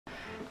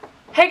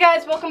Hey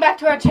guys, welcome back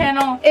to our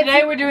channel.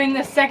 Today we're doing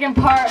the second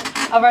part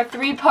of our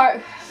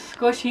 3-part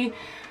squishy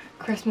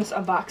Christmas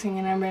unboxing,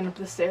 and I ran up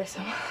the stairs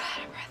so I'm out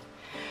of breath.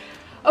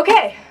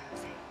 Okay.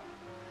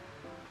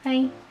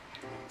 Hi.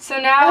 So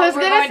now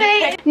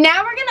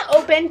now we're gonna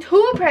open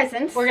 2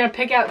 presents. We're gonna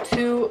pick out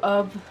 2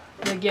 of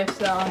the gifts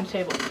that are on the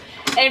table.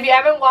 And if you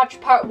haven't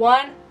watched part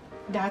 1,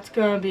 that's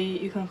gonna be,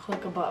 you can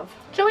click above.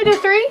 Should we do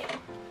 3?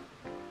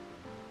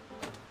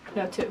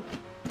 No, 2.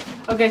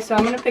 Okay, so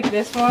I'm gonna pick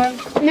this one.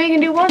 And then you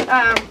can do 1.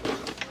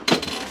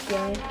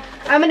 Okay.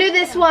 I'm gonna do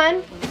this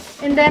one,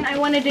 and then I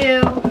want to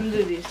do. I'm gonna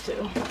do these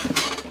 2.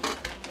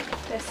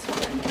 This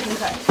one.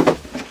 Okay.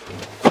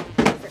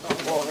 They're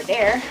gonna go over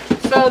there.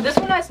 So this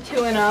one has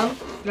 2 in them.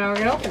 Now we're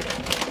gonna open it.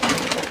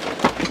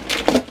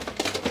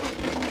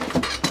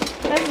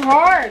 That's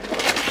hard.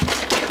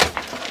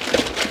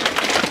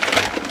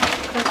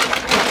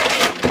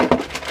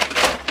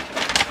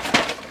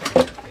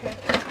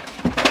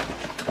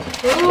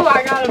 Ooh,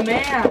 I got a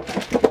man.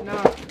 No,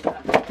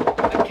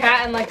 a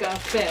cat and like a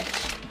fish.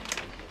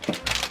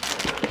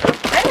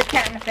 I have a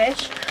cat and a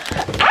fish.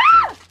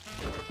 Ah!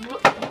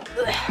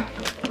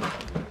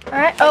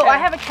 Alright. Oh, Okay. I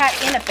have a cat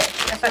and a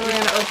fish. I So we're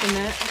gonna open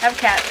it. I have a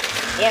cat.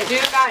 And Do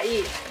not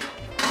eat.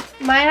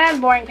 mine has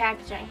boring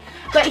packaging.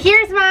 But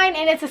here's mine,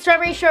 and it's a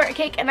strawberry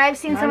shortcake, and I've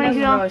seen somebody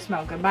who doesn't really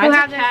smell good. Mine's a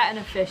have cat and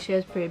a fish. She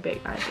has pretty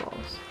big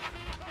eyeballs.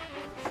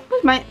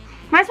 Mine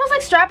smells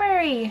like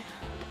strawberry.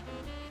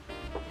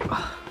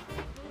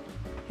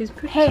 He's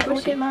pretty Hey, squishy.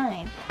 look at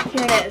mine.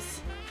 Here it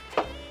is.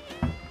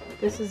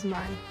 This is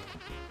mine.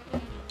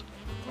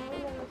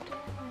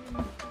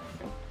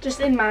 Just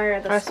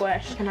admire the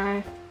squish. Can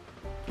I?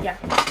 Yeah.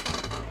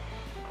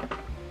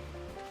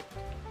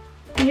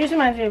 It just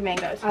reminds me of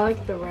mangoes. I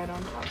like the red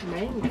on top.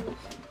 Mangoes.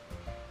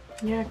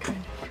 Yeah, kind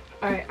of.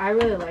 Alright, I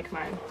really like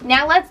mine.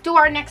 Now let's do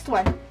our next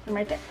one. I'm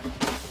right there.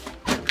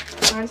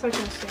 Mine's like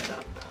gonna stand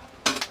up.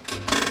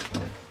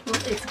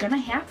 Well, it's gonna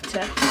have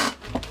to.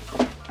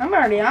 I'm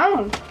already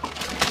on.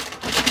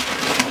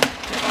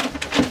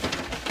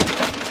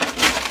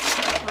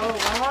 Oh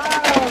wow!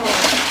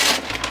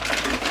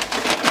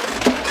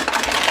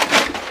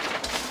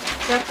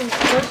 Got some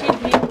squishy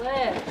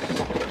delish.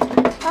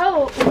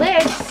 Oh,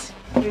 Liz.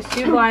 There's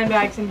 2 blind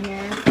bags in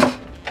here.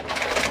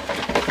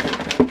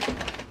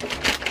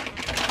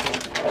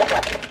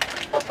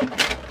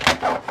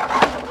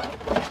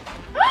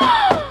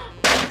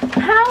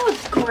 How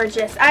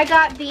gorgeous. I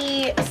got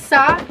the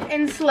soft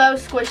and slow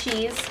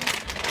squishies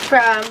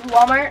from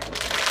Walmart.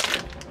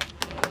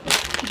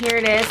 Here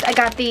it is. I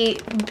got the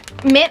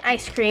mint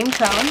ice cream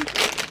cone.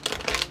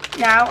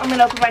 Now I'm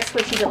gonna open my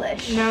squishy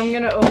delish. Now I'm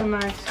gonna open my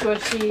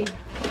squishy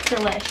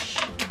Delish.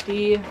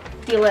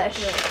 delish.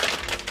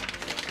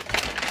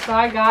 So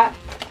I got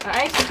an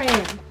ice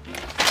cream.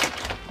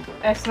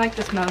 It's like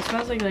the smell. It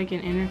smells like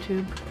an inner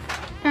tube.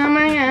 Oh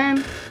my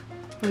god.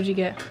 What'd you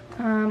get?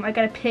 I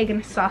got a pig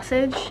and a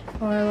sausage.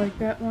 Oh, I like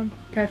that one.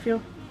 Can I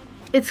feel?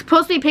 It's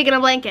supposed to be pig in a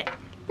blanket.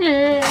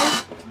 I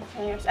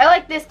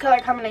like this color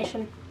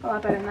combination a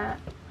lot better than that.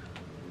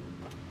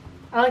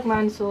 I like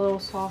mine's a little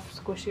soft,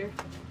 squishier.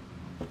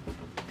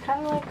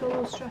 Kind of like a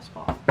little stress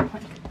ball.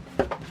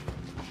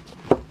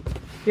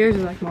 Yours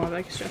is like more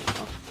like a stress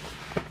ball.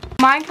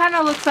 Mine kind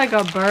of looks like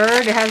a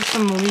bird. It has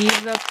some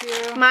leaves up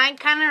here. Mine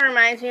kind of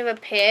reminds me of a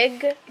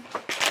pig.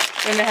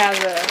 And it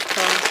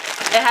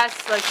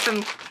has like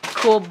some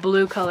cool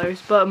blue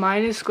colors, but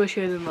mine is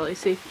squishier than Lilly.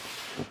 See?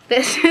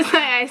 This is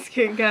my ice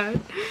cream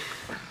cone.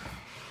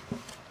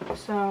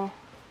 So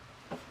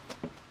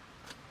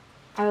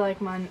I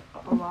like mine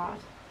a lot.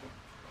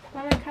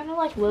 And I kind of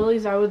like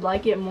Lily's. I would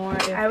like it more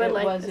if it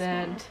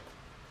wasn't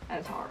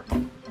as hard.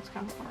 It's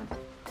kind of hard.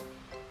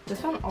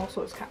 This one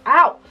also is kind of,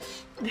 ow!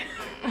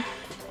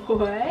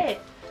 What?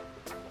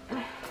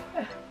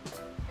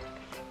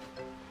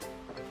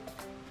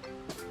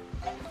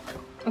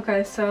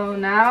 Okay, so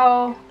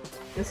now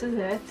this is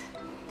it.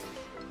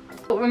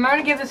 Remember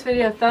to give this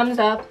video a thumbs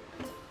up.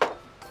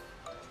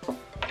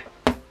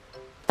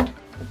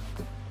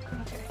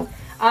 Okay.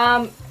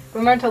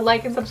 Remember to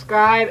like and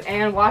subscribe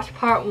and watch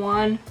part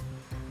 1.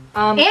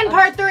 And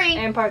part 3.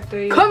 And part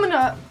 3. Coming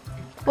up.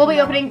 We'll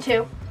be opening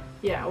 2.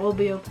 Yeah, we'll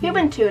be opening. We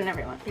open 2 and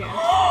everyone. Yeah.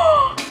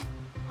 Oh,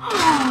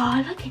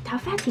 look at how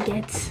fat he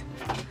gets.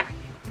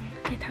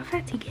 Look at how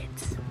fat he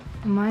gets.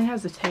 Mine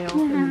has a tail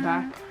in the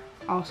back.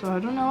 Also, I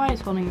don't know why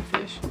he's holding a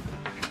fish.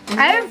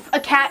 I have a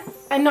cat.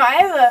 I know I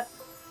have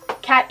a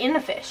cat in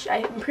a fish.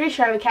 I'm pretty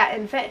sure I have a cat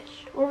and a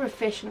fish. Or a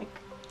fish and a...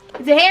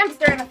 It's a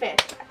hamster and a fish.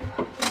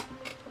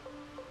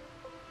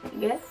 You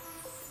get it?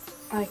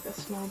 I like the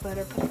smell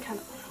better, but it kind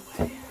of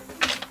went away.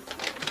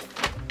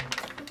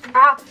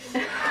 Ah!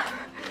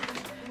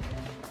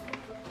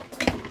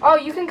 Oh,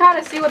 you can kind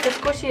of see what the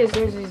squishy is.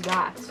 There's these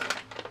dots.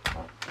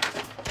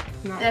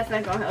 No. That's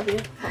not gonna help you.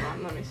 Hold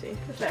on, let me see.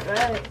 Is that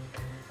right?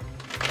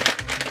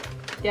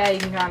 Yeah, you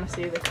can kind of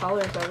see the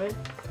colors of it.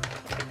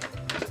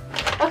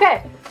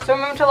 Okay, so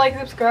remember to like,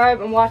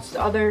 subscribe, and watch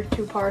the other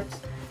 2 parts.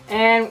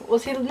 And we'll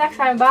see you next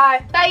time.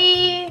 Bye.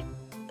 Bye!